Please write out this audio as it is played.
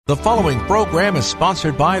The following program is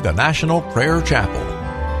sponsored by the National Prayer Chapel.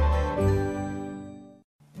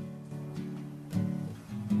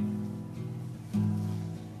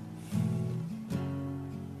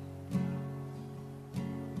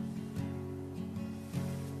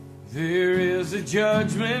 There is a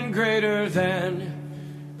judgment greater than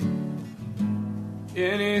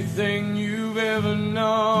anything you've ever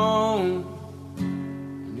known.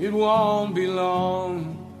 It won't be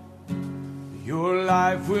long. Your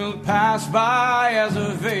life will pass by as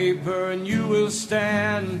a vapor, and you will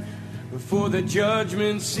stand before the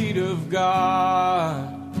judgment seat of God.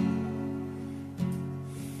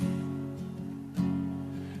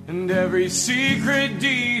 And every secret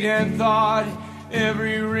deed and thought,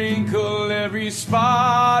 every wrinkle, every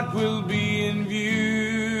spot will be in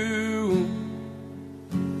view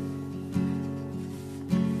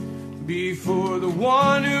before the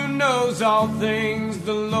one who knows all things,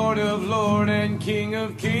 the Lord of Lords and King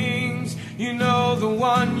of Kings. You know, the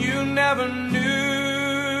one you never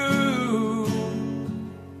knew.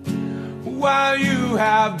 While you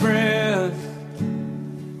have breath,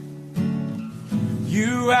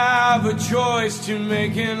 you have a choice to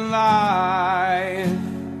make in life.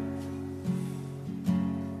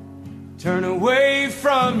 Turn away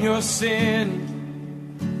from your sin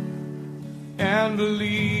and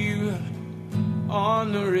believe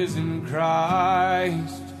on the risen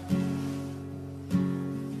Christ.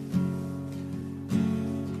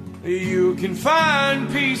 You can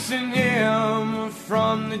find peace in Him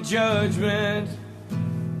from the judgment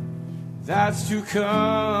that's to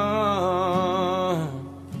come.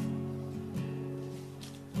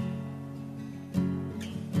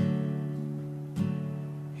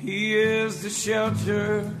 He is the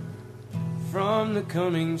shelter from the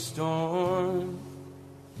coming storm.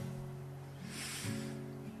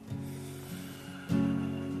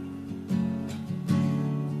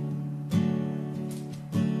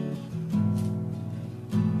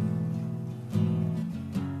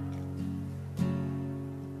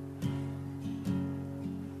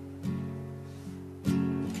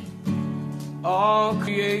 All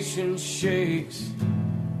creation shakes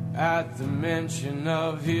at the mention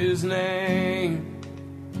of His name.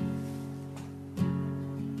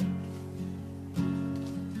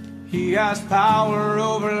 He has power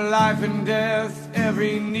over life and death.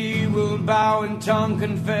 Every knee will bow and tongue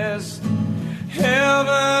confess.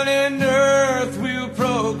 Heaven and earth will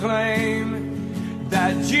proclaim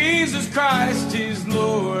that Jesus Christ is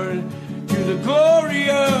Lord. To the glory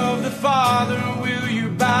of the Father, will you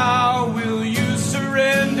bow? Will you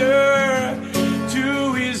surrender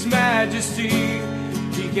to His majesty?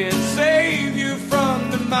 He can save you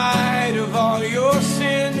from the might of all your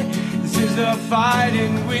sin. This is the fight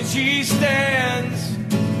in which He stands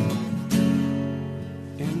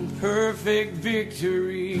in perfect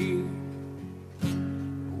victory.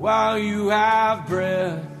 While you have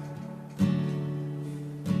breath,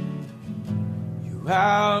 you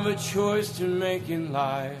have a choice to make in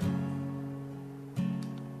life.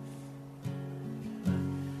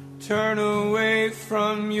 Turn away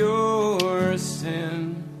from your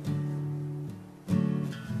sin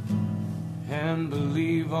and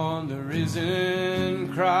believe on the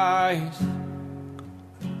risen Christ.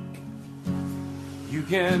 You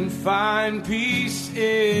can find peace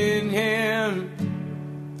in Him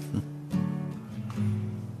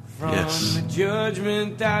from the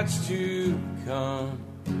judgment that's to come.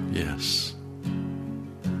 Yes.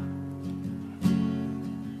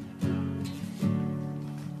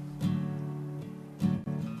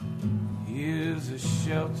 He is a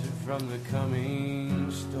shelter from the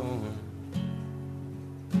coming storm.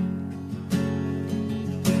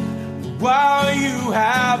 While you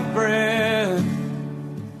have breath,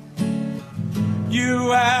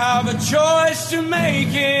 you have a choice to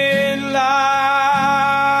make in life.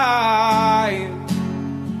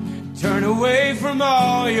 Turn away from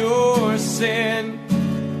all your sin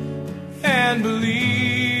and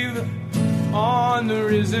believe on the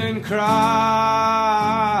risen Christ.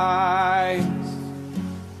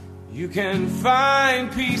 You can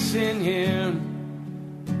find peace in Him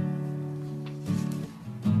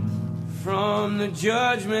from the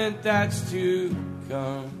judgment that's to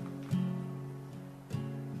come.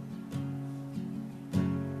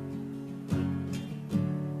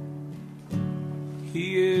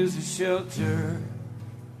 He is a shelter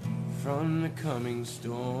from the coming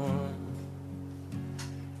storm.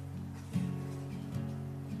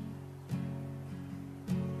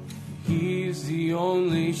 He's the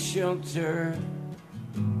only shelter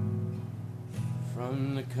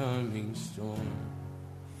from the coming storm.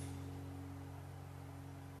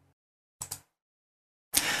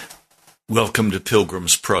 Welcome to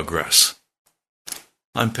Pilgrim's Progress.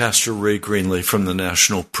 I'm Pastor Ray Greenley from the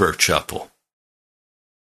National Prayer Chapel.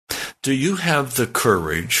 Do you have the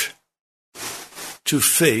courage to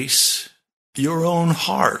face your own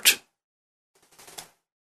heart?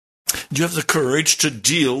 Do you have the courage to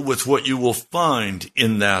deal with what you will find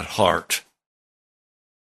in that heart?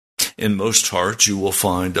 In most hearts, you will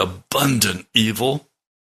find abundant evil.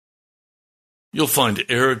 You'll find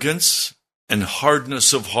arrogance and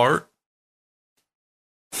hardness of heart.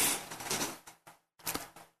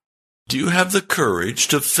 Do you have the courage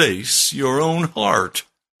to face your own heart?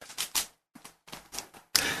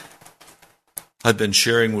 I've been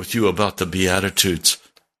sharing with you about the Beatitudes.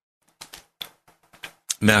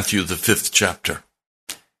 Matthew, the 5th chapter.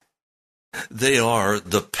 They are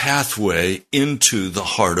the pathway into the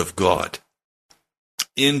heart of God,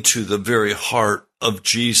 into the very heart of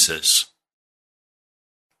Jesus.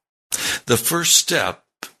 The first step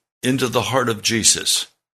into the heart of Jesus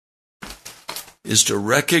is to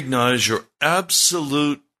recognize your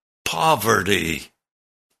absolute poverty.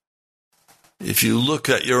 If you look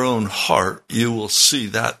at your own heart, you will see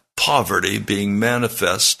that poverty being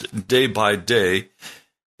manifest day by day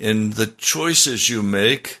in the choices you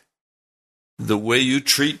make, the way you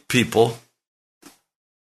treat people.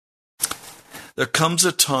 There comes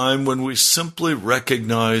a time when we simply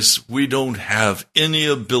recognize we don't have any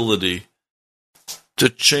ability to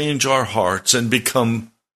change our hearts and become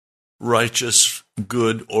righteous,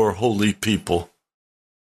 good, or holy people.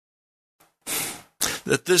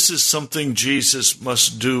 That this is something Jesus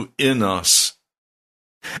must do in us.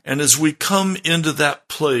 And as we come into that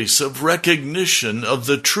place of recognition of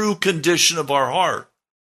the true condition of our heart,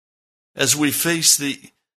 as we face the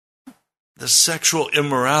sexual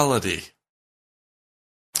immorality,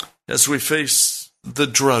 as we face the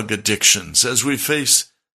drug addictions, as we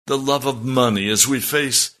face the love of money, as we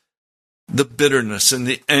face the bitterness and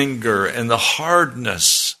the anger and the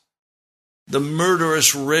hardness, the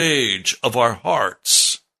murderous rage of our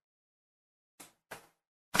hearts.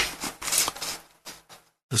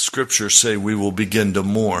 The scriptures say we will begin to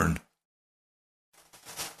mourn.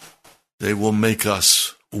 They will make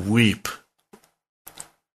us weep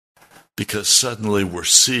because suddenly we're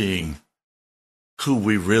seeing who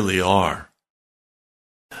we really are.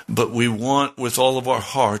 But we want with all of our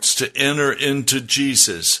hearts to enter into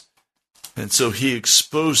Jesus. And so he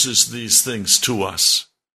exposes these things to us.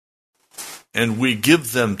 And we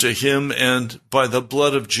give them to him, and by the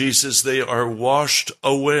blood of Jesus, they are washed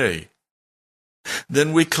away.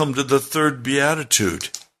 Then we come to the third beatitude.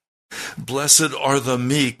 Blessed are the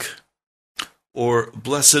meek, or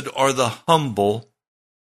blessed are the humble,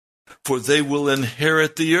 for they will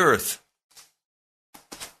inherit the earth.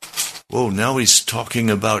 Whoa, now he's talking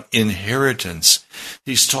about inheritance.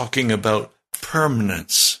 He's talking about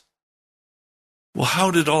permanence. Well,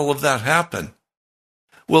 how did all of that happen?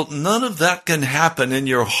 Well, none of that can happen in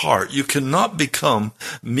your heart. You cannot become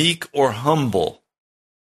meek or humble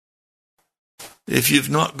if you've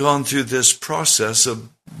not gone through this process of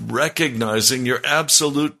recognizing your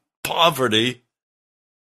absolute poverty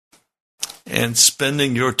and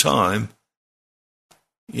spending your time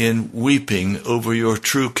in weeping over your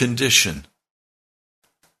true condition.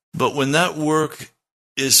 But when that work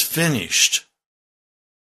is finished,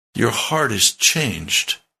 your heart is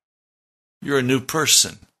changed. You're a new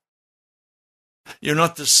person. You're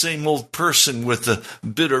not the same old person with the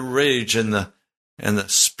bitter rage and the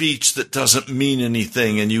speech that doesn't mean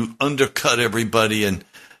anything, and you undercut everybody and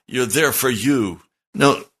you're there for you.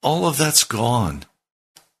 No, all of that's gone.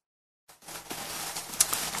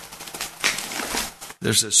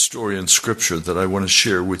 There's a story in Scripture that I want to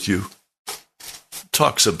share with you. It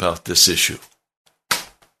talks about this issue.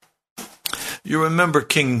 You remember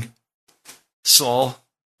King Saul,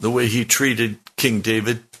 the way he treated King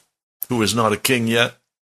David, who was not a king yet?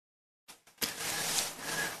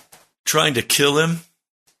 Trying to kill him,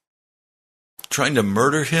 trying to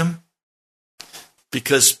murder him,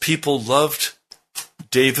 because people loved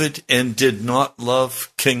David and did not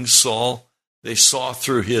love King Saul. They saw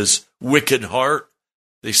through his wicked heart.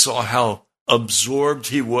 They saw how absorbed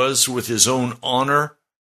he was with his own honor.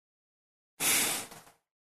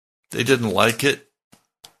 They didn't like it.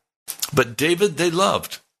 But David they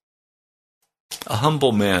loved. A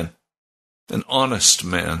humble man, an honest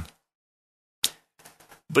man.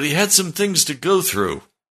 But he had some things to go through,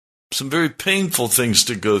 some very painful things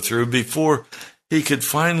to go through before he could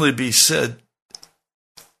finally be said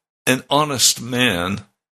an honest man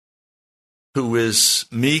who is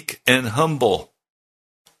meek and humble.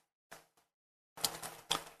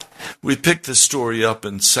 We pick the story up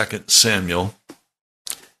in 2 Samuel,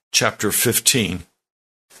 chapter 15.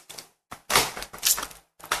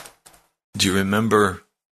 Do you remember?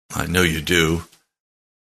 I know you do.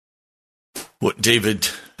 What David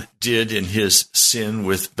did in his sin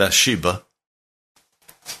with Bathsheba.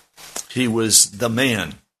 He was the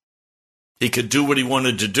man. He could do what he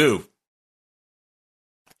wanted to do.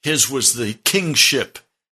 His was the kingship.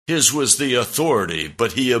 His was the authority,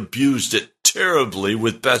 but he abused it terribly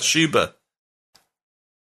with Bathsheba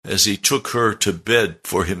as he took her to bed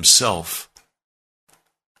for himself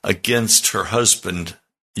against her husband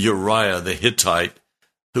Uriah the Hittite,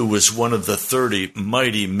 who was one of the 30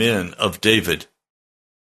 mighty men of David.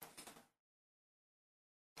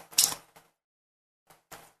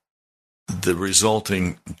 The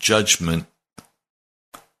resulting judgment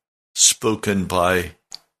spoken by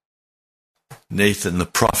Nathan the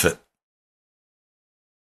prophet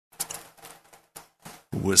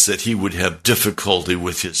was that he would have difficulty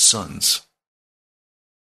with his sons.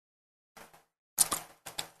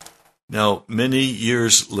 Now, many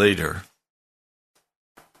years later,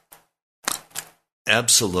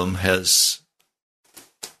 Absalom has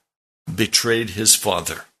betrayed his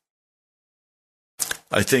father.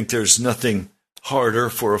 I think there's nothing harder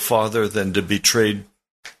for a father than to be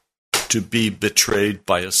betrayed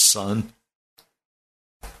by a son.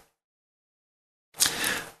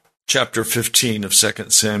 Chapter 15 of 2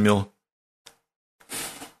 Samuel.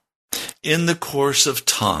 In the course of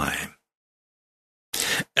time,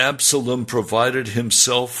 Absalom provided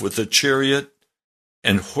himself with a chariot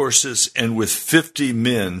and horses and with 50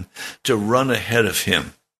 men to run ahead of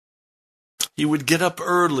him. He would get up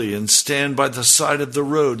early and stand by the side of the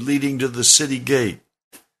road leading to the city gate.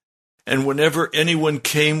 And whenever anyone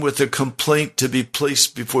came with a complaint to be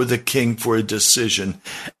placed before the king for a decision,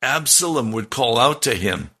 Absalom would call out to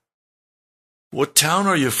him, "What town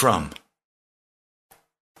are you from?"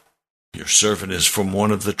 "Your servant is from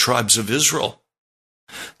one of the tribes of Israel."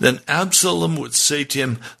 Then Absalom would say to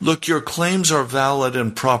him, "Look, your claims are valid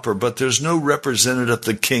and proper, but there's no representative of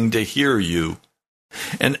the king to hear you."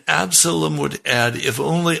 And Absalom would add, "If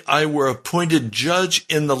only I were appointed judge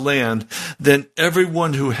in the land, then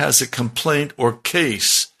everyone who has a complaint or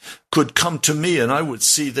case could come to me, and I would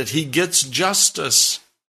see that he gets justice."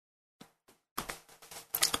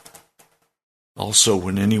 Also,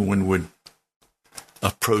 when anyone would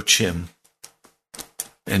approach him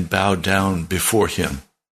and bow down before him,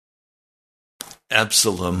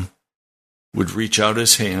 Absalom would reach out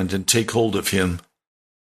his hand and take hold of him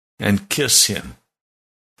and kiss him.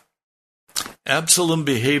 Absalom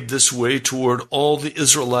behaved this way toward all the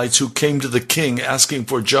Israelites who came to the king asking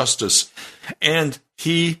for justice, and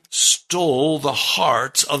he stole the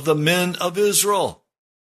hearts of the men of Israel.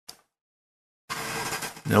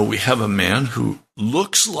 Now we have a man who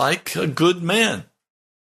looks like a good man,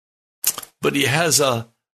 but he has a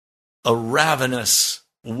ravenous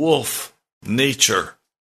wolf nature.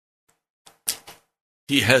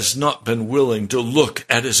 He has not been willing to look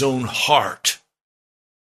at his own heart.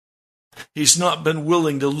 He's not been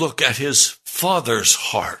willing to look at his father's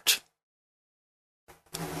heart.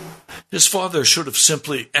 His father should have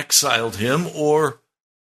simply exiled him or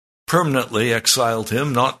permanently exiled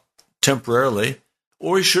him, not temporarily,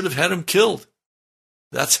 or he should have had him killed.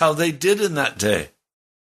 That's how they did in that day.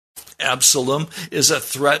 Absalom is a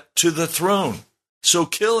threat to the throne, so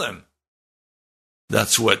kill him.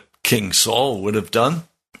 That's what King Saul would have done.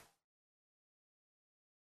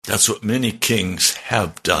 That's what many kings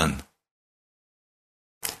have done.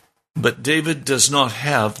 But David does not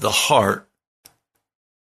have the heart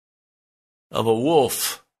of a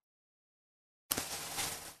wolf.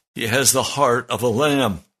 He has the heart of a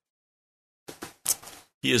lamb.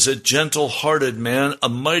 He is a gentle-hearted man, a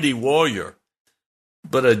mighty warrior,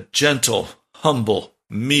 but a gentle, humble,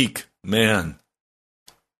 meek man.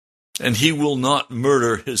 And he will not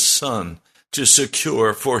murder his son to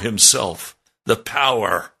secure for himself the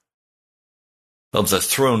power of the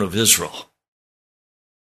throne of Israel.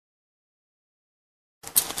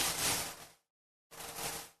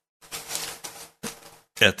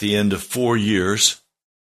 At the end of 4 years,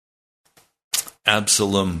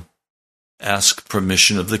 Absalom asked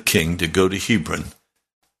permission of the king to go to Hebron,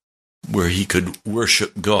 where he could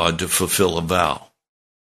worship God to fulfill a vow.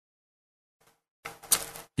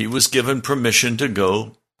 He was given permission to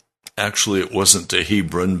go. Actually, it wasn't to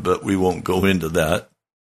Hebron, but we won't go into that.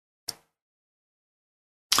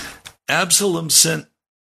 Absalom sent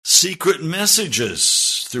secret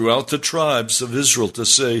messages throughout the tribes of Israel to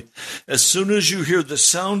say, as soon as you hear the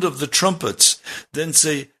sound of the trumpets, then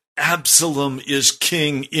say, Absalom is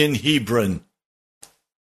king in Hebron.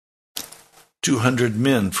 200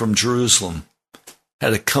 men from Jerusalem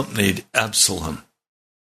had accompanied Absalom.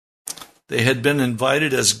 They had been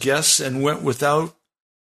invited as guests and went without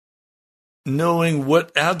knowing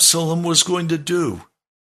what Absalom was going to do.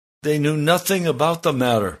 They knew nothing about the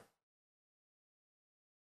matter.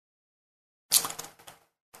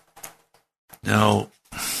 Now,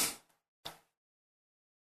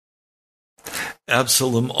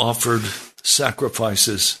 Absalom offered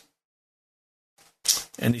sacrifices,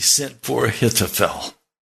 and he sent for Ahithophel.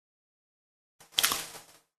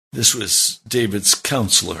 This was David's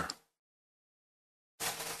counselor.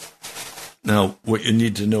 Now, what you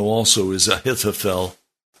need to know also is Ahithophel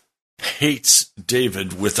hates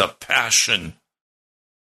David with a passion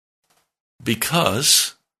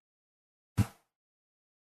because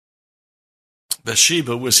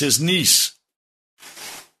Bathsheba was his niece.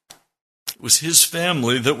 It was his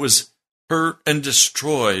family that was hurt and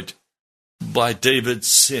destroyed by David's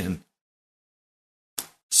sin.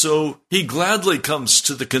 So he gladly comes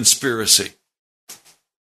to the conspiracy.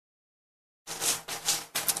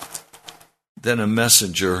 Then a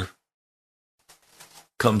messenger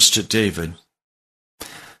comes to David.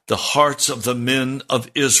 The hearts of the men of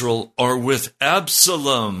Israel are with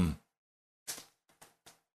Absalom.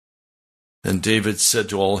 Then David said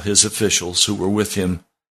to all his officials who were with him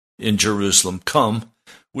in Jerusalem, "Come,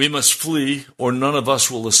 we must flee, or none of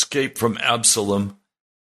us will escape from Absalom.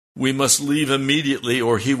 We must leave immediately,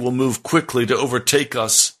 or he will move quickly to overtake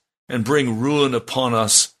us and bring ruin upon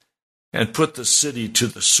us and put the city to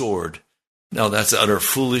the sword." Now that's utter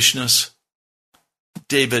foolishness.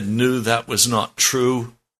 David knew that was not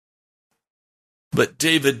true. But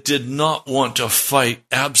David did not want to fight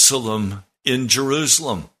Absalom in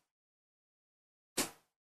Jerusalem.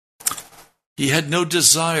 He had no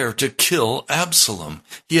desire to kill Absalom.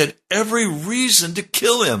 He had every reason to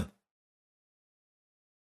kill him.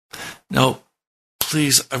 Now,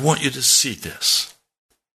 please, I want you to see this.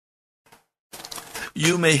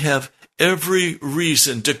 You may have every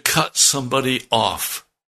reason to cut somebody off.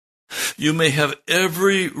 You may have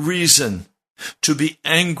every reason to be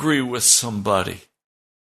angry with somebody.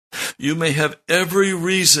 You may have every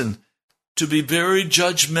reason to be very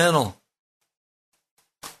judgmental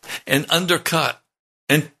and undercut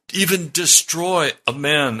and even destroy a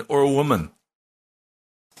man or a woman.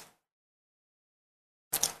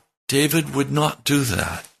 David would not do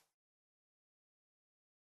that.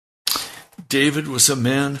 David was a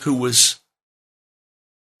man who was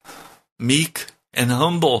meek and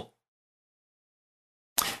humble.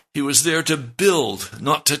 He was there to build,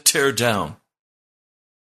 not to tear down.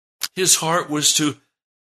 His heart was to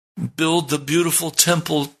build the beautiful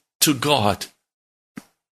temple to God.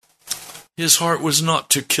 His heart was not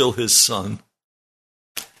to kill his son.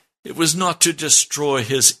 It was not to destroy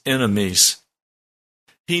his enemies.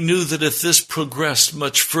 He knew that if this progressed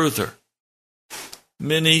much further,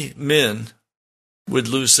 many men would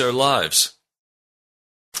lose their lives.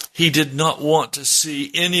 He did not want to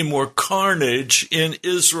see any more carnage in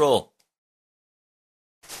Israel.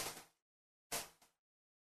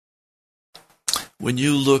 When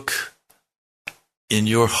you look in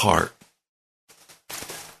your heart,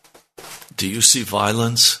 do you see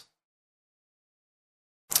violence?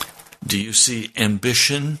 Do you see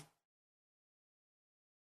ambition?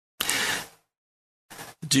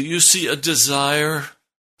 Do you see a desire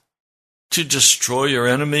to destroy your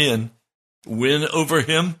enemy and win over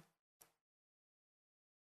him?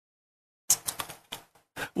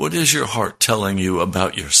 What is your heart telling you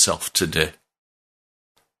about yourself today?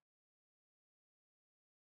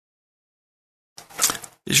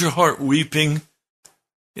 Is your heart weeping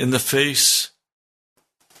in the face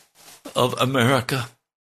of America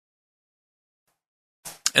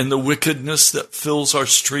and the wickedness that fills our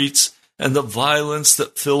streets and the violence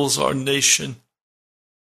that fills our nation?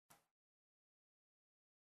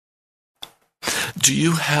 Do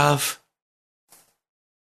you have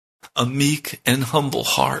a meek and humble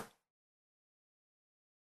heart?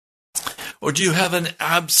 Or do you have an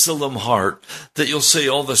Absalom heart that you'll say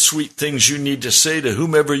all the sweet things you need to say to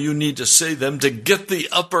whomever you need to say them to get the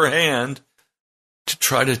upper hand to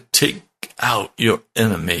try to take out your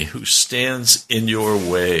enemy who stands in your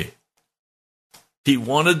way? He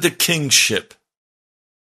wanted the kingship.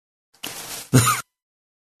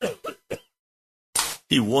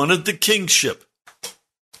 He wanted the kingship.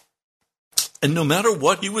 And no matter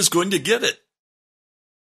what, he was going to get it.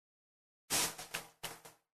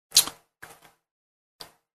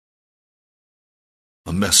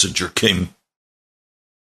 A messenger came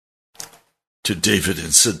to David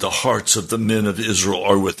and said, "The hearts of the men of Israel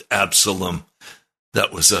are with Absalom."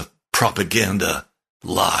 That was a propaganda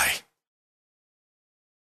lie.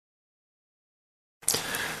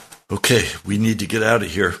 Okay, we need to get out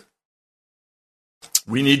of here.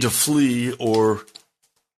 We need to flee or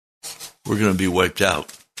we're going to be wiped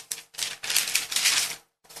out.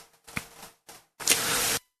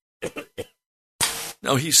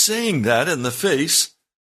 Now he's saying that in the face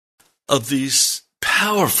of these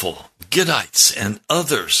powerful Gittites and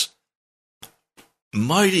others,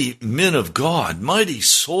 mighty men of God, mighty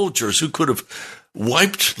soldiers who could have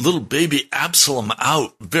wiped little baby Absalom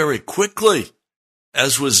out very quickly,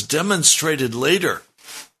 as was demonstrated later.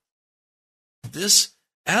 This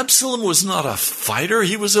Absalom was not a fighter,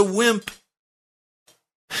 he was a wimp.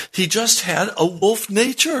 He just had a wolf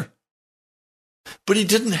nature. But he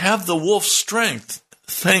didn't have the wolf strength,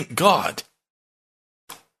 thank God.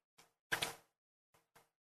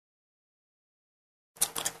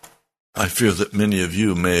 I fear that many of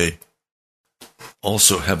you may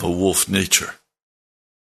also have a wolf nature.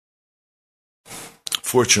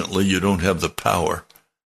 Fortunately, you don't have the power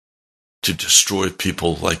to destroy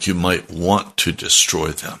people like you might want to destroy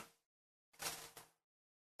them.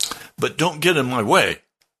 But don't get in my way.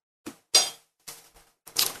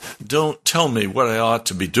 Don't tell me what I ought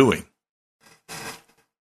to be doing.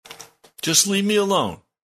 Just leave me alone.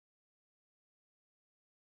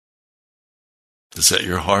 Is that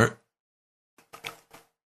your heart?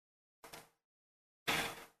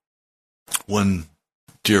 One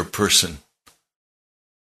dear person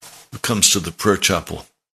who comes to the prayer chapel,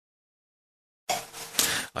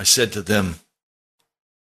 I said to them,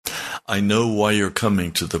 I know why you're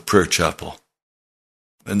coming to the prayer chapel.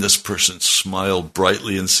 And this person smiled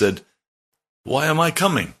brightly and said, why am I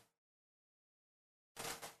coming?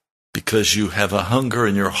 Because you have a hunger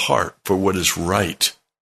in your heart for what is right.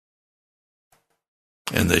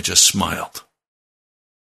 And they just smiled.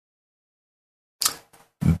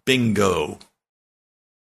 Bingo.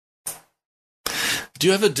 Do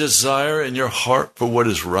you have a desire in your heart for what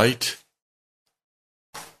is right?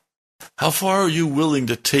 How far are you willing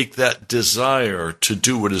to take that desire to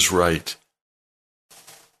do what is right?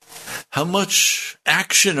 How much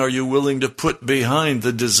action are you willing to put behind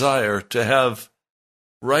the desire to have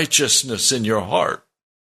righteousness in your heart?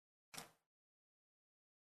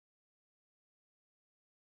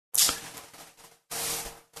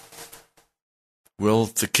 Well,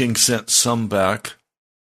 the king sent some back,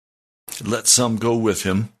 let some go with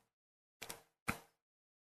him.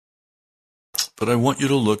 But I want you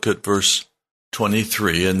to look at verse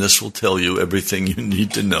 23, and this will tell you everything you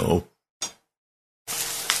need to know.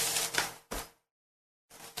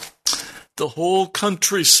 The whole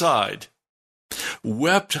countryside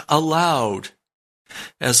wept aloud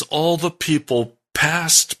as all the people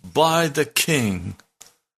passed by the king,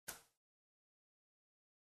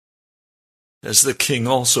 as the king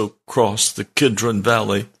also crossed the Kidron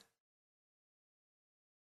Valley,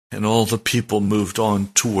 and all the people moved on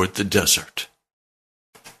toward the desert.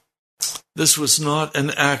 This was not an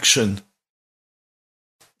action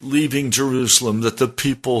leaving Jerusalem that the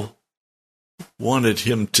people wanted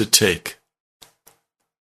him to take.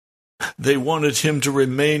 They wanted him to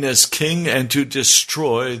remain as king and to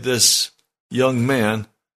destroy this young man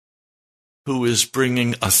who is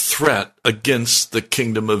bringing a threat against the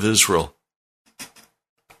kingdom of Israel.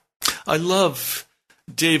 I love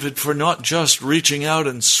David for not just reaching out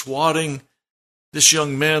and swatting this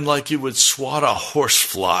young man like you would swat a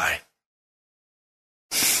horsefly.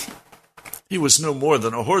 He was no more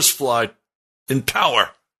than a horsefly in power,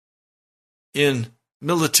 in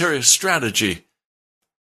military strategy.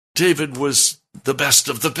 David was the best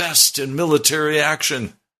of the best in military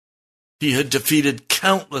action. He had defeated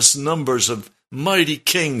countless numbers of mighty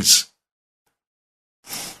kings.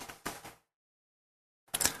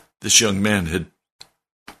 This young man had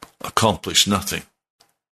accomplished nothing.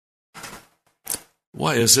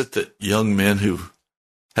 Why is it that young men who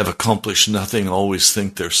have accomplished nothing always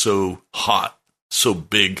think they're so hot, so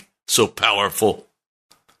big, so powerful?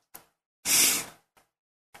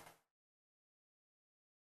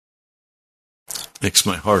 Makes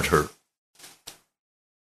my heart hurt.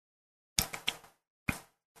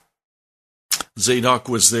 Zadok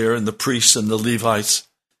was there, and the priests and the Levites.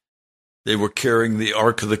 They were carrying the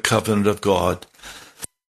Ark of the Covenant of God.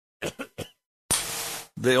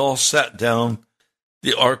 They all sat down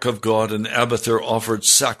the Ark of God, and Abiathar offered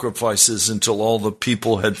sacrifices until all the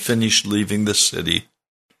people had finished leaving the city.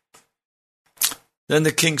 Then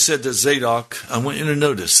the king said to Zadok, I want you to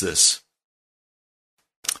notice this.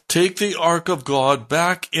 Take the Ark of God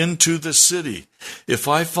back into the city. If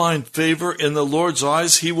I find favor in the Lord's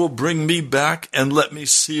eyes, he will bring me back and let me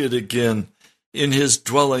see it again in his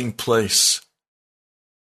dwelling place.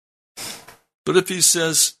 But if he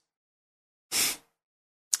says,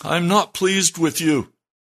 I'm not pleased with you,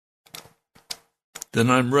 then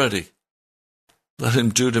I'm ready. Let him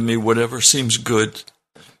do to me whatever seems good.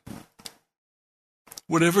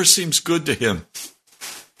 Whatever seems good to him.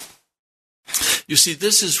 You see,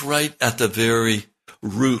 this is right at the very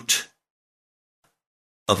root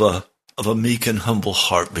of a meek and humble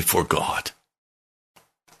heart before God.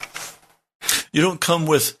 You don't come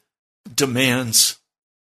with demands,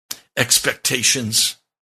 expectations.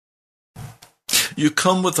 You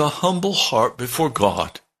come with a humble heart before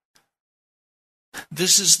God.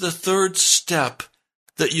 This is the third step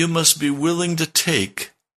that you must be willing to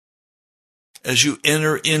take as you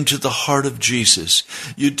enter into the heart of Jesus.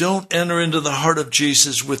 You don't enter into the heart of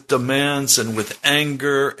Jesus with demands and with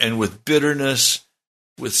anger and with bitterness,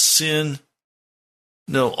 with sin.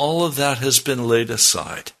 No, all of that has been laid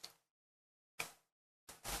aside.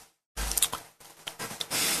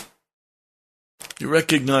 You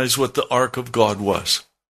recognize what the ark of God was.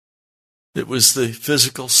 It was the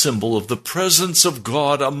physical symbol of the presence of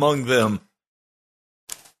God among them.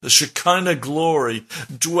 The Shekinah glory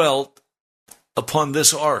dwelt upon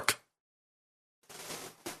this ark.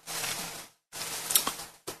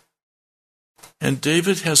 And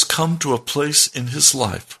David has come to a place in his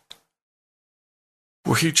life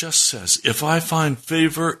where he just says, if I find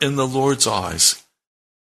favor in the Lord's eyes,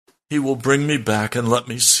 he will bring me back and let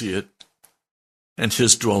me see it and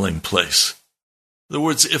his dwelling place. In other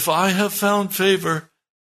words, if I have found favor,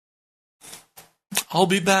 I'll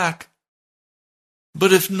be back.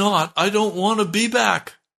 But if not, I don't want to be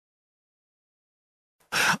back.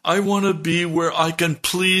 I want to be where I can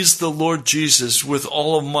please the Lord Jesus with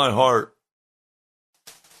all of my heart.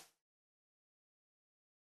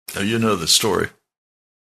 Now, you know the story.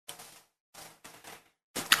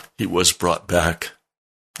 He was brought back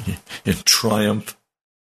in triumph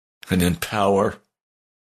and in power,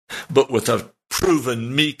 but with a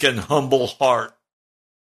proven meek and humble heart.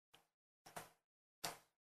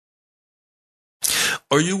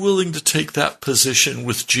 Are you willing to take that position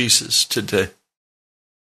with Jesus today?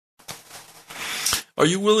 Are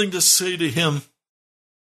you willing to say to him,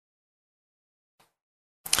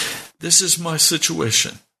 this is my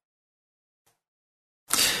situation.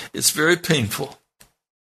 It's very painful.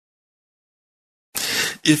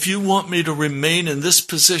 If you want me to remain in this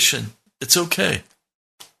position, it's okay.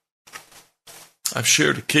 I've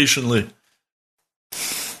shared occasionally,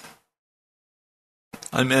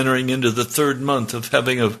 I'm entering into the 3rd month of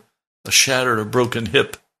having a shattered or broken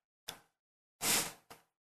hip.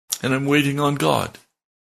 And I'm waiting on God.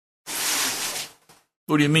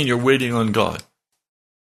 What do you mean you're waiting on God?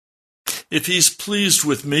 If he's pleased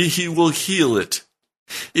with me, he will heal it.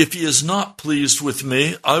 If he is not pleased with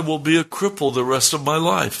me, I will be a cripple the rest of my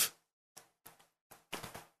life.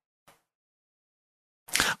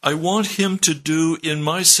 I want him to do in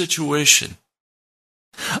my situation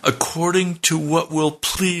according to what will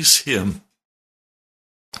please him.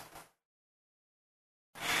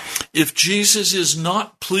 If Jesus is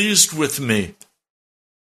not pleased with me,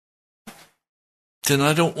 then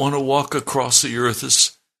I don't want to walk across the earth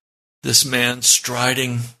as this man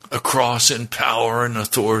striding across in power and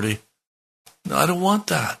authority. No, I don't want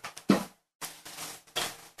that.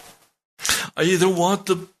 I either want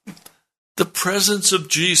the presence of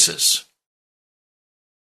Jesus.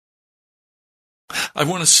 I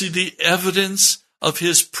want to see the evidence of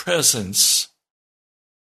his presence.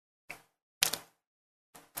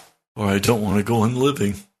 Or I don't want to go on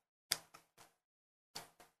living.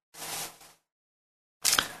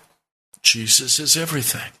 Jesus is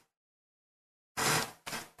everything.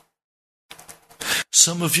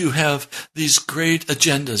 Some of you have these great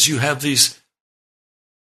agendas. You have these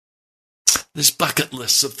bucket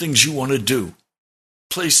lists of things you want to do,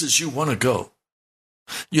 places you want to go.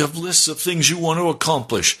 You have lists of things you want to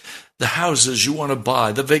accomplish, the houses you want to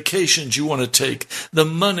buy, the vacations you want to take, the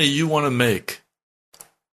money you want to make.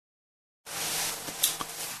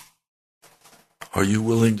 Are you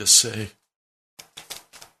willing to say,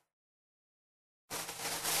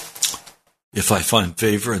 if I find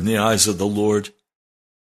favor in the eyes of the Lord,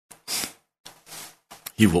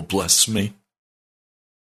 he will bless me?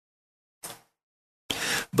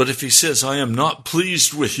 But if he says, I am not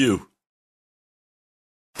pleased with you,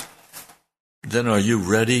 then are you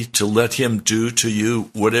ready to let him do to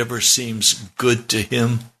you whatever seems good to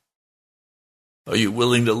him? Are you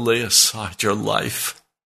willing to lay aside your life?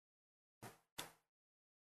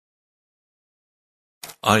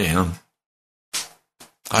 I am.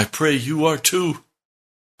 I pray you are too.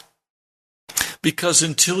 Because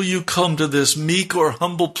until you come to this meek or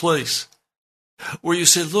humble place where you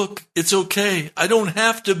say, look, it's okay. I don't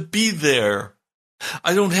have to be there.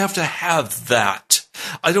 I don't have to have that.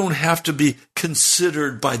 I don't have to be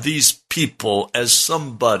considered by these people as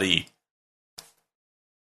somebody.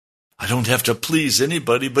 I don't have to please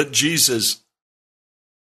anybody but Jesus.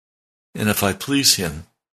 And if I please him,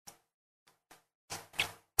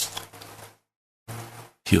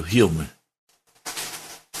 He'll heal me.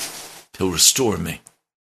 He'll restore me.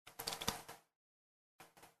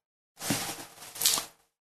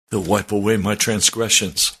 He'll wipe away my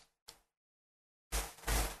transgressions.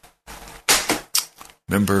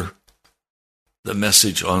 Remember the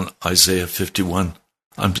message on Isaiah 51?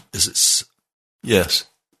 Yes.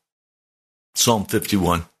 Psalm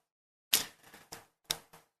 51.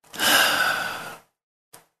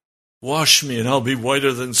 Wash me and I'll be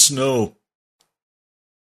whiter than snow.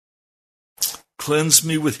 Cleanse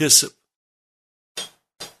me with hyssop.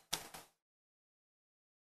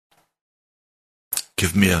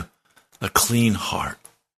 Give me a clean heart.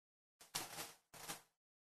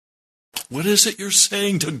 What is it you're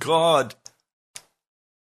saying to God?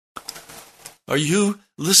 Are you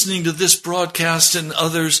listening to this broadcast and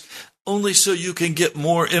others only so you can get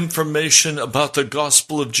more information about the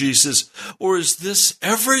gospel of Jesus? Or is this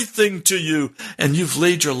everything to you and you've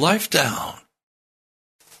laid your life down?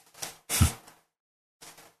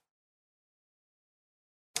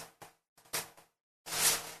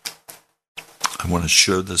 I want to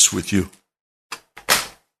share this with you.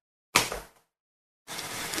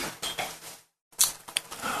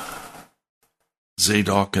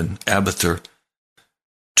 Zadok and Abiathar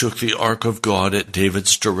took the ark of God at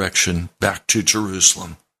David's direction back to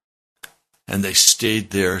Jerusalem, and they stayed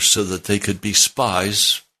there so that they could be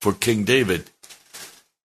spies for King David.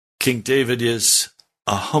 King David is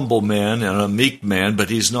a humble man and a meek man, but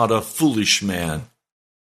he's not a foolish man.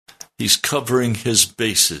 He's covering his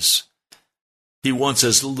bases. He wants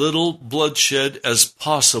as little bloodshed as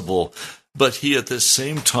possible, but he at the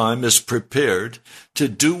same time is prepared to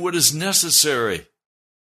do what is necessary.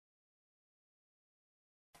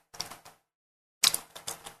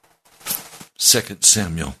 Second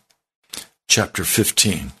Samuel chapter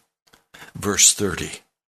 15, verse 30.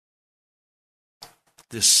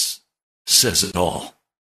 This says it all.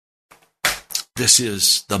 This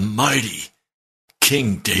is the mighty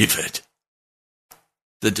King David,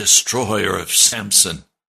 the destroyer of Samson.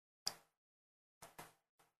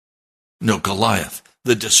 No, Goliath,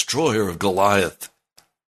 the destroyer of Goliath.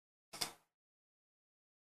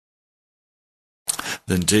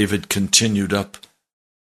 Then David continued up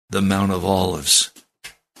the Mount of Olives,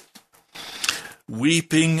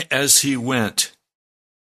 weeping as he went.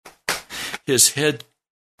 His head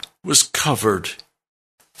was covered,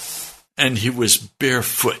 and he was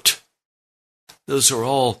barefoot. Those are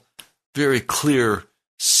all very clear,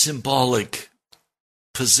 symbolic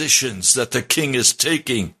positions that the king is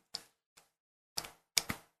taking.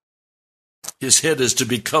 His head is to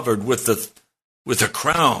be covered with a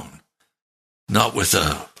crown, not with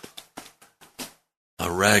a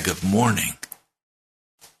rag of mourning.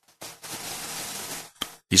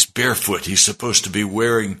 He's barefoot. He's supposed to be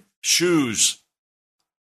wearing shoes.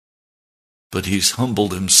 But he's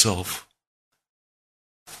humbled himself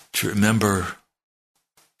to remember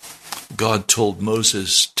God told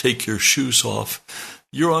Moses, take your shoes off.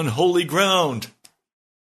 You're on holy ground.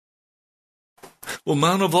 Well,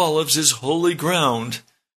 Mount of Olives is holy ground.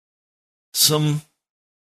 Some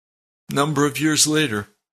number of years later,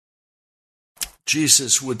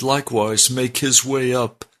 Jesus would likewise make his way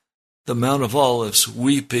up the Mount of Olives,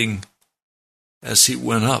 weeping as he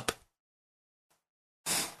went up.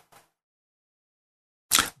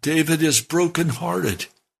 David is brokenhearted.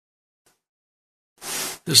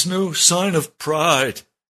 There's no sign of pride,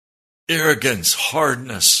 arrogance,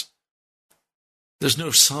 hardness. There's no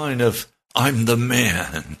sign of, I'm the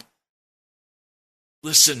man.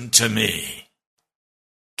 Listen to me.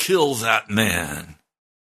 Kill that man.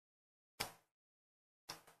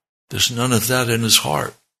 There's none of that in his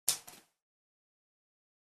heart.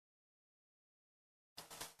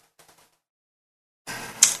 A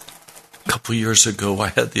couple years ago, I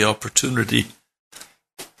had the opportunity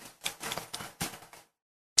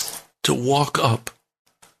to walk up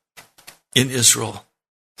in Israel,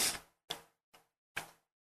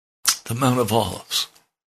 the Mount of Olives.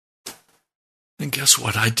 And guess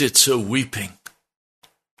what? I did so weeping,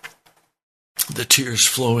 the tears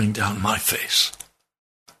flowing down my face.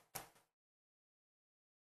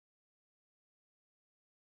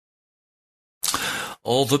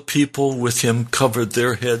 All the people with him covered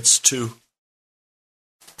their heads too.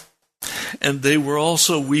 And they were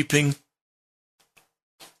also weeping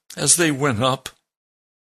as they went up.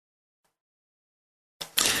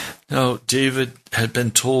 Now, David had been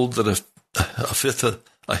told that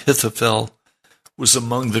Ahithophel was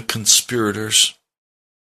among the conspirators.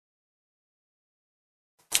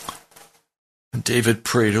 And David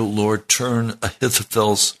prayed, O Lord, turn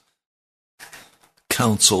Ahithophel's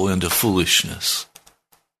counsel into foolishness.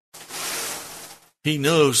 He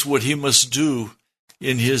knows what he must do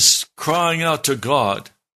in his crying out to God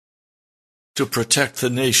to protect the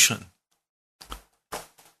nation.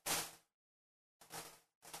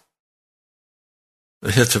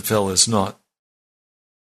 Ahithophel is not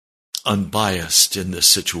unbiased in this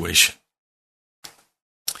situation.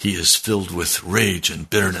 He is filled with rage and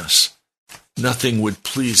bitterness. Nothing would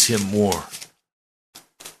please him more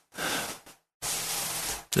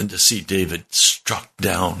than to see David struck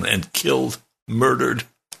down and killed, murdered.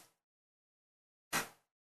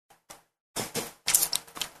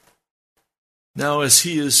 Now, as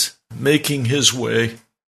he is making his way,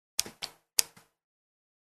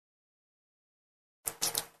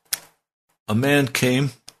 a man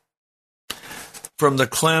came from the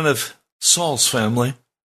clan of Saul's family.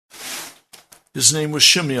 His name was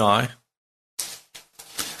Shimei,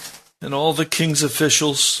 and all the king's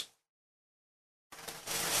officials,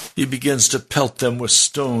 he begins to pelt them with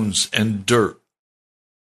stones and dirt.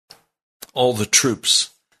 All the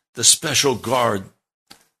troops, the special guard,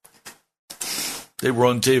 they were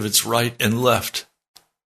on David's right and left.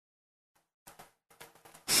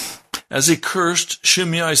 As he cursed,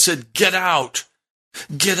 Shimei said, "Get out!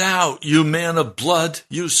 Get out, you man of blood,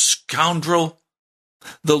 you scoundrel!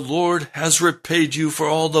 The Lord has repaid you for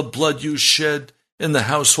all the blood you shed in the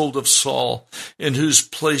household of Saul, in whose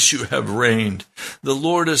place you have reigned. The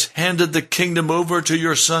Lord has handed the kingdom over to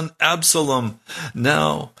your son Absalom.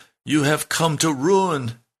 Now you have come to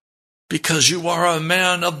ruin because you are a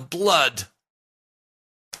man of blood."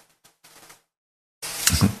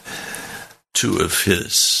 Two of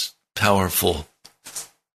his powerful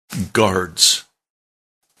guards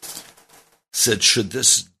said, "Should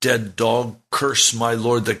this dead dog curse my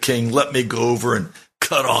lord the king, let me go over and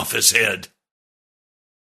cut off his head."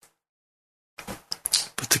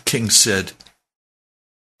 But the king said,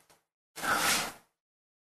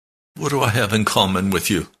 "What do I have in common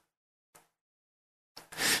with you?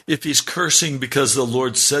 If he's cursing because the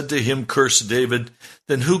Lord said to him, 'Curse David,'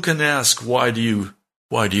 then who can ask, why do you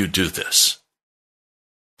do this?"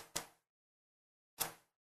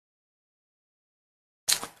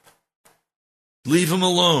 Leave him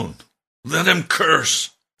alone. Let him curse.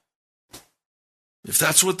 If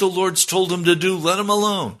that's what the Lord's told him to do, let him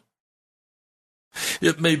alone.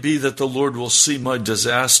 It may be that the Lord will see my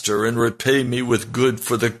disaster and repay me with good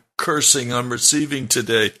for the cursing I'm receiving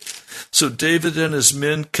today. So David and his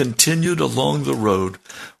men continued along the road,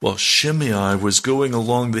 while Shimei was going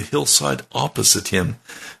along the hillside opposite him,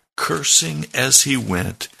 cursing as he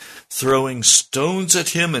went, throwing stones at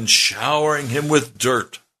him and showering him with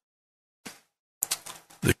dirt.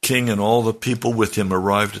 The king and all the people with him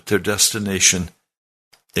arrived at their destination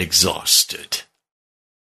exhausted.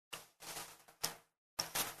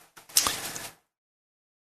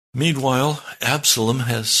 Meanwhile, Absalom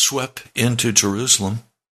has swept into Jerusalem.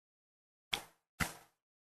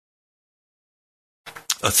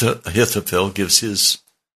 Ahithophel gives his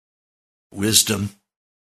wisdom,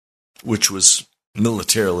 which was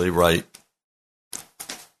militarily right,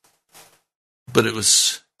 but it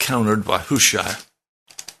was countered by Hushai.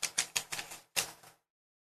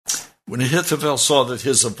 When Ahithophel saw that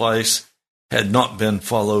his advice had not been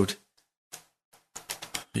followed,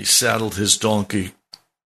 he saddled his donkey,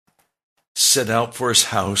 set out for his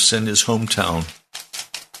house and his hometown.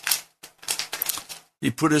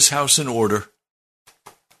 He put his house in order,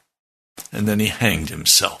 and then he hanged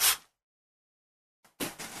himself.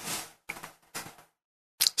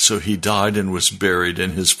 So he died and was buried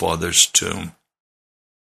in his father's tomb.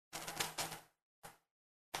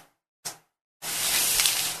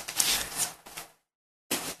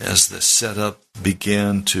 As the setup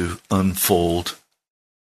began to unfold,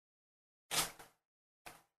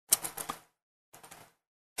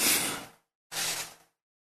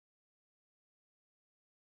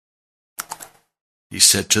 he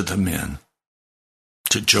said to the men,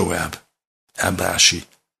 to Joab, Abashi,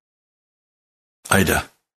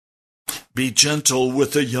 Ida, "Be gentle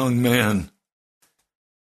with the young man.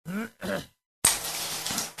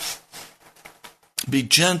 Be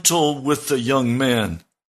gentle with the young man,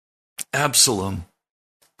 Absalom,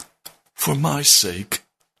 for my sake.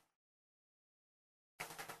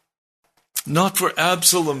 Not for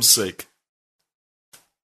Absalom's sake.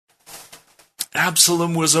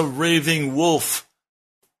 Absalom was a raving wolf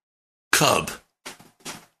cub.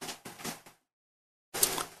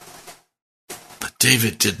 But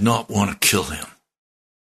David did not want to kill him."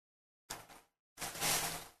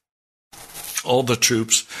 All the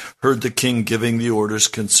troops heard the king giving the orders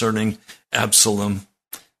concerning Absalom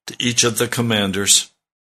to each of the commanders.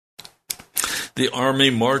 The army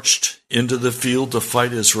marched into the field to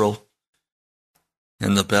fight Israel,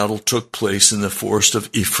 and the battle took place in the forest of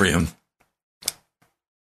Ephraim.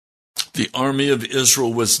 The army of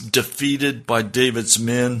Israel was defeated by David's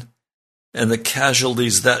men, and the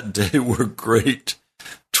casualties that day were great.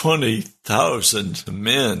 20,000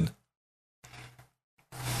 men.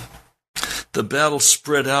 The battle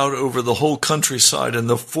spread out over the whole countryside, and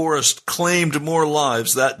the forest claimed more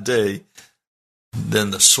lives that day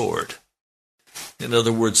than the sword. In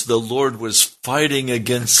other words, the Lord was fighting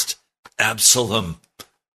against Absalom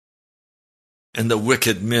and the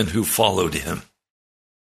wicked men who followed him.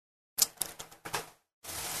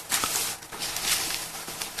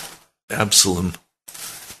 Absalom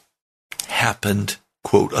happened,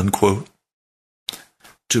 quote unquote,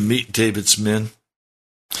 to meet David's men.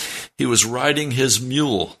 He was riding his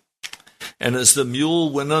mule, and as the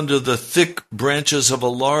mule went under the thick branches of a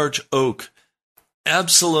large oak,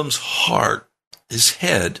 Absalom's heart, his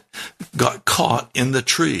head, got caught in the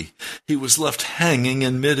tree. He was left hanging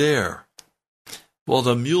in midair, while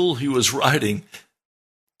the mule he was riding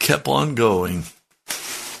kept on going.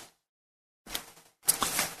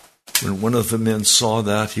 When one of the men saw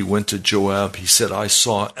that, he went to Joab. He said, "I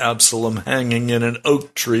saw Absalom hanging in an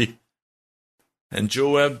oak tree." And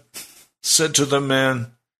Joab said to the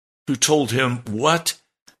man who told him, "What?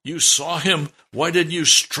 You saw him? Why didn't you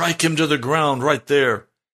strike him to the ground right there?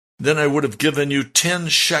 Then I would have given you 10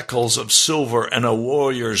 shekels of silver and a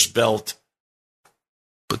warrior's belt."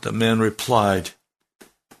 But the man replied,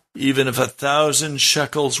 "Even if 1,000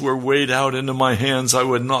 shekels were weighed out into my hands, I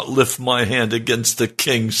would not lift my hand against the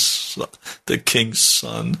king's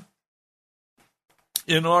son.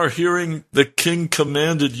 In our hearing, the king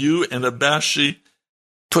commanded you and Abishi,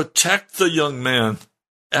 protect the young man,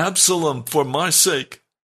 Absalom, for my sake.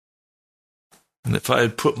 And if I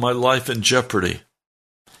had put my life in jeopardy,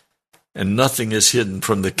 and nothing is hidden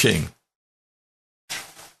from the king,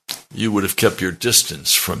 you would have kept your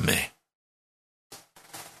distance from me."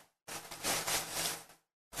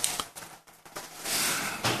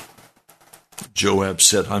 Joab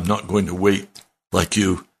said, "I'm not going to wait like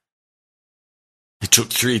you." He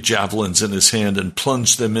took 3 javelins in his hand and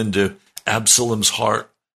plunged them into Absalom's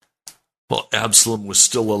heart while Absalom was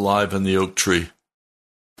still alive in the oak tree.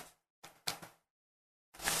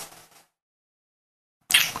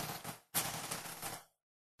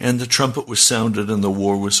 And the trumpet was sounded and the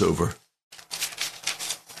war was over.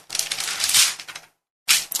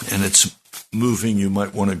 And it's moving. You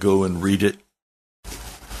might want to go and read it.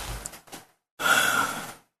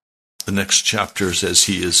 The next chapters as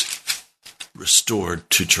he is restored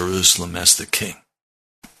to Jerusalem as the king.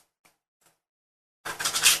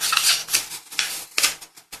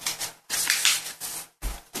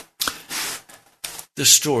 This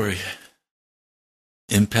story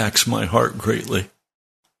impacts my heart greatly.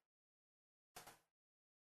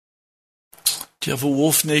 Do you have a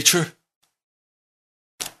wolf nature?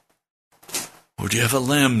 Or do you have a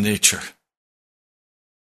lamb nature?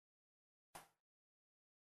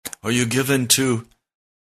 Are you given to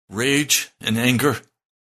rage and anger?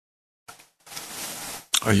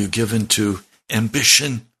 Are you given to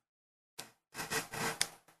ambition?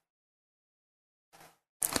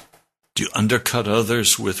 Do you undercut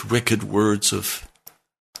others with wicked words of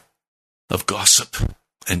gossip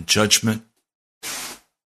and judgment?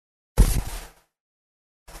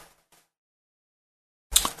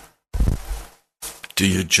 Do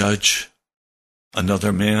you judge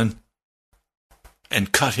another man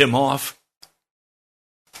and cut him off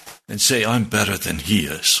and say, "I'm better than he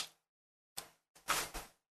is"?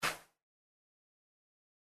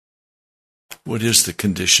 What is the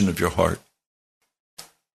condition of your heart?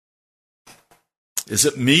 Is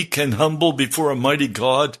it meek and humble before a mighty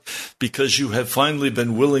God because you have finally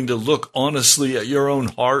been willing to look honestly at your own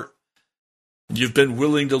heart? You've been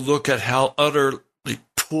willing to look at how utterly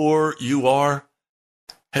poor you are?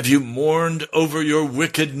 Have you mourned over your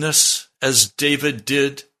wickedness as David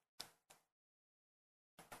did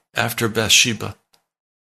after Bathsheba?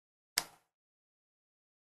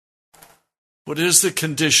 What is the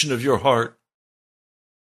condition of your heart?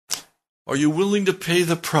 Are you willing to pay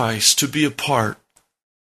the price to be a part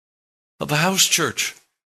of a house church?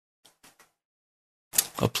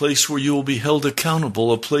 A place where you will be held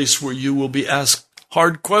accountable, a place where you will be asked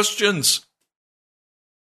hard questions.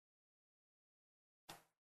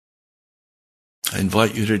 I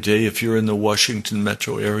invite you today, if you're in the Washington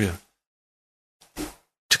metro area,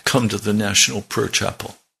 to come to the National Prayer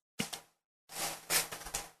Chapel.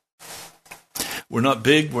 We're not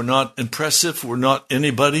big, we're not impressive, we're not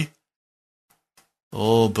anybody.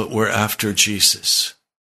 Oh, but we're after Jesus.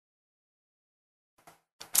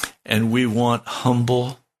 And we want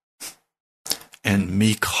humble and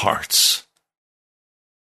meek hearts.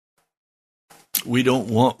 We don't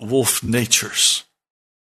want wolf natures.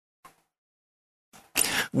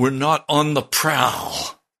 We're not on the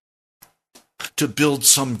prowl to build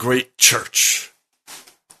some great church.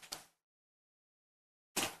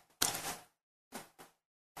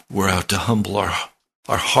 We're out to humble our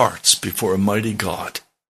hearts before a mighty God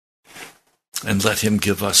and let him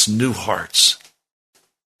give us new hearts,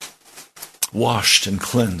 washed and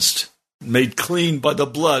cleansed, made clean by the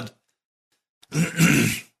blood.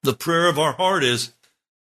 The prayer of our heart is,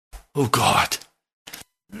 oh God,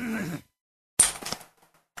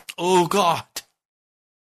 oh God,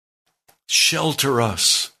 shelter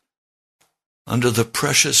us under the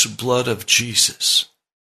precious blood of Jesus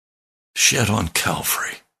shed on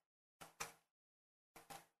Calvary.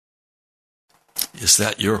 Is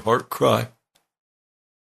that your heart cry?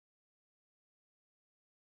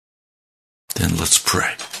 Then let's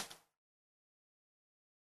pray.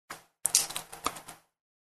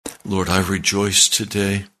 Lord, I rejoice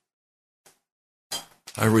today.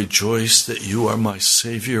 I rejoice that you are my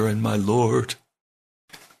Savior and my Lord.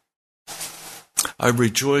 I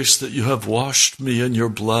rejoice that you have washed me in your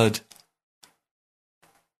blood,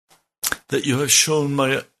 that you have shown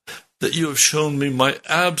me my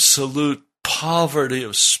absolute poverty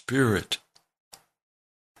of spirit,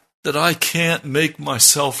 that I can't make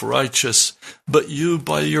myself righteous, but you,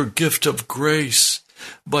 by your gift of grace,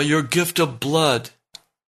 by your gift of blood,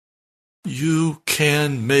 you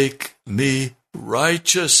can make me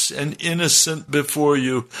righteous and innocent before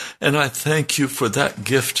you. And I thank you for that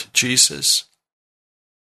gift, Jesus.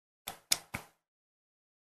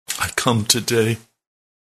 I come today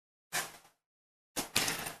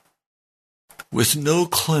with no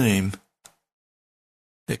claim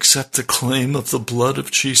except the claim of the blood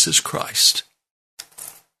of Jesus Christ.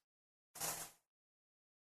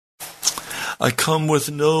 I come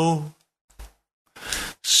with no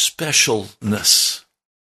specialness.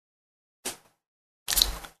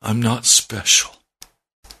 I'm not special.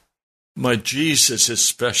 My Jesus is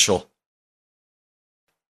special.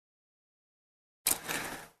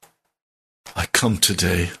 I come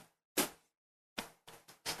today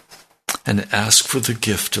and ask for the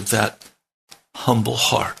gift of that humble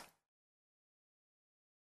heart.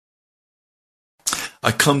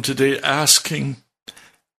 I come today asking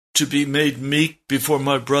to be made meek before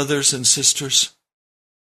my brothers and sisters.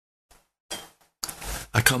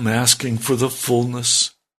 I come asking for the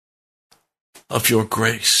fullness of your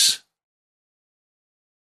grace.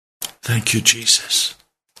 Thank you, Jesus.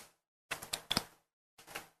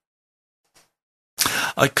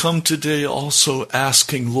 I come today also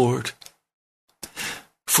asking, Lord,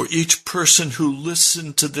 for each person who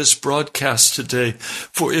listened to this broadcast today,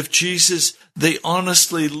 for if Jesus, they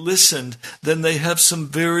honestly listened, then they have some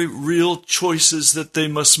very real choices that they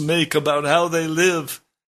must make about how they live.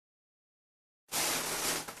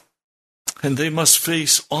 And they must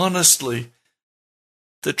face honestly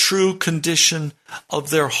the true condition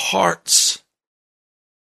of their hearts.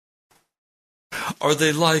 Are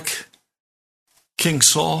they like King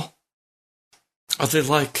Saul? Are they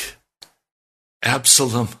like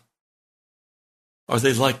Absalom? Are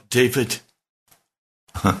they like David?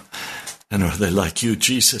 And are they like you,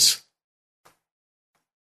 Jesus?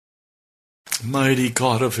 Mighty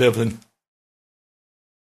God of heaven,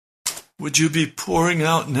 would you be pouring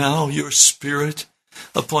out now your Spirit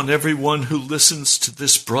upon everyone who listens to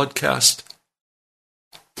this broadcast?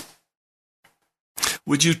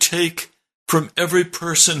 Would you take from every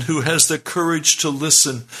person who has the courage to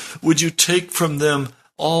listen, would you take from them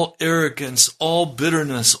all arrogance, all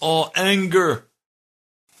bitterness, all anger,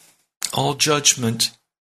 all judgment?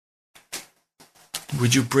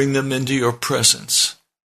 Would you bring them into your presence?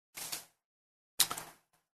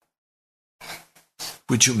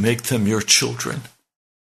 Would you make them your children?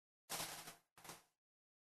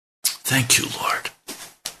 Thank you, Lord.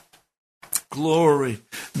 Glory,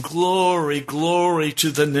 glory, glory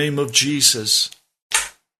to the name of Jesus.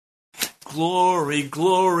 Glory,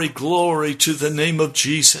 glory, glory to the name of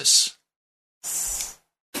Jesus.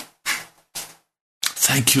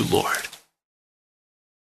 Thank you, Lord.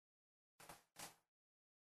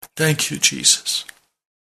 Thank you, Jesus.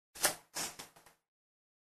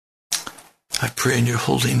 I pray in your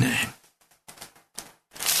holy name.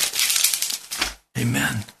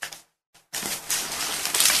 Amen.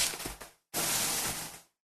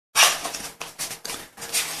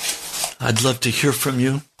 I'd love to hear from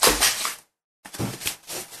you.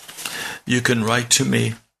 You can write to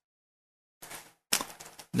me,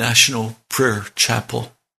 National Prayer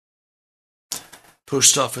Chapel,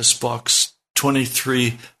 Post Office Box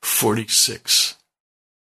 2346,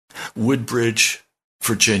 Woodbridge,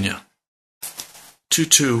 Virginia,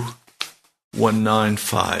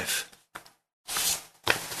 22195.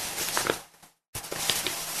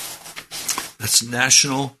 That's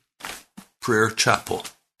National Prayer Chapel.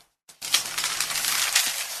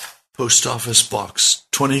 Post Office Box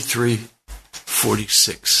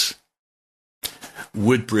 2346,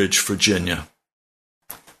 Woodbridge, Virginia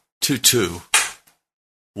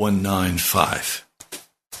 22195.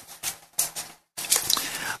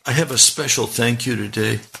 I have a special thank you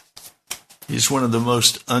today. He's one of the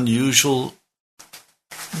most unusual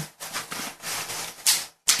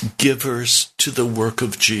givers to the work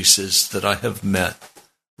of Jesus that I have met.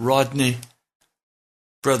 Rodney,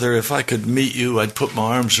 brother, if I could meet you, I'd put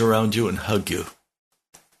my arms around you and hug you.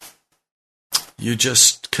 You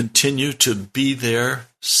just continue to be there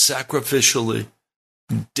sacrificially,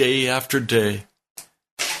 day after day,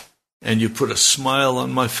 and you put a smile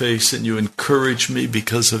on my face and you encourage me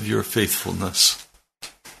because of your faithfulness.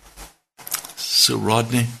 So,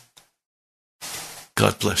 Rodney,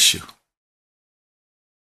 God bless you.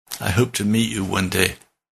 I hope to meet you one day.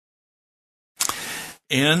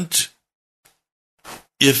 And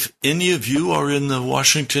if any of you are in the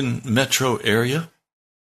Washington metro area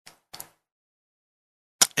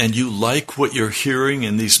and you like what you're hearing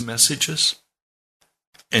in these messages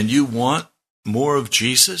and you want more of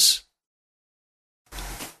Jesus,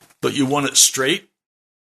 but you want it straight,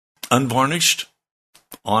 unvarnished,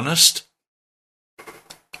 honest,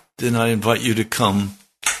 then I invite you to come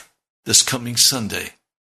this coming Sunday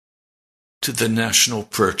to the National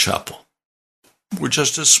Prayer Chapel. We're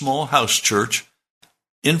just a small house church,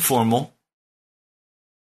 informal,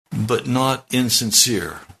 but not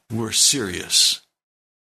insincere. We're serious.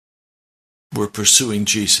 We're pursuing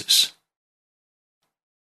Jesus.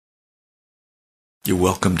 You're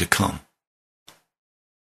welcome to come.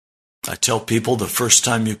 I tell people the first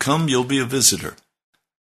time you come, you'll be a visitor.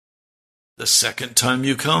 The second time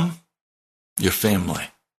you come, your family.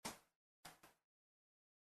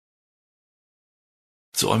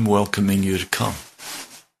 So I'm welcoming you to come.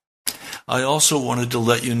 I also wanted to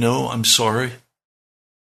let you know I'm sorry.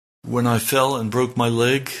 When I fell and broke my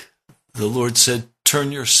leg, the Lord said,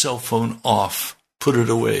 turn your cell phone off, put it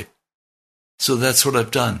away. So that's what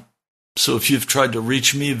I've done. So if you've tried to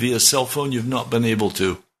reach me via cell phone, you've not been able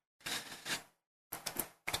to.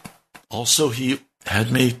 Also, He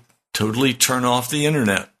had me totally turn off the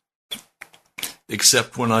internet,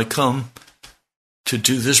 except when I come to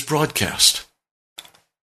do this broadcast.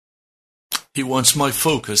 He wants my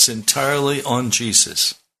focus entirely on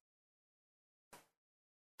Jesus.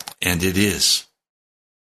 And it is.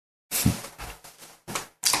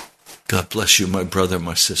 God bless you, my brother,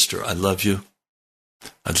 my sister. I love you.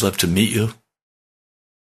 I'd love to meet you.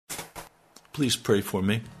 Please pray for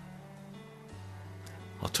me.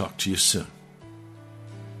 I'll talk to you soon.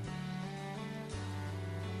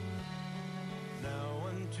 Now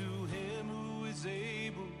unto Him who is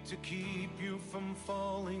able to keep you from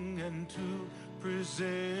falling and to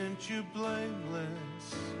present you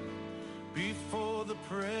blameless before the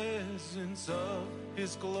presence of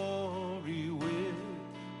His glory with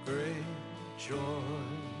great joy,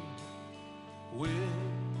 with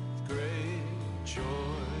great joy.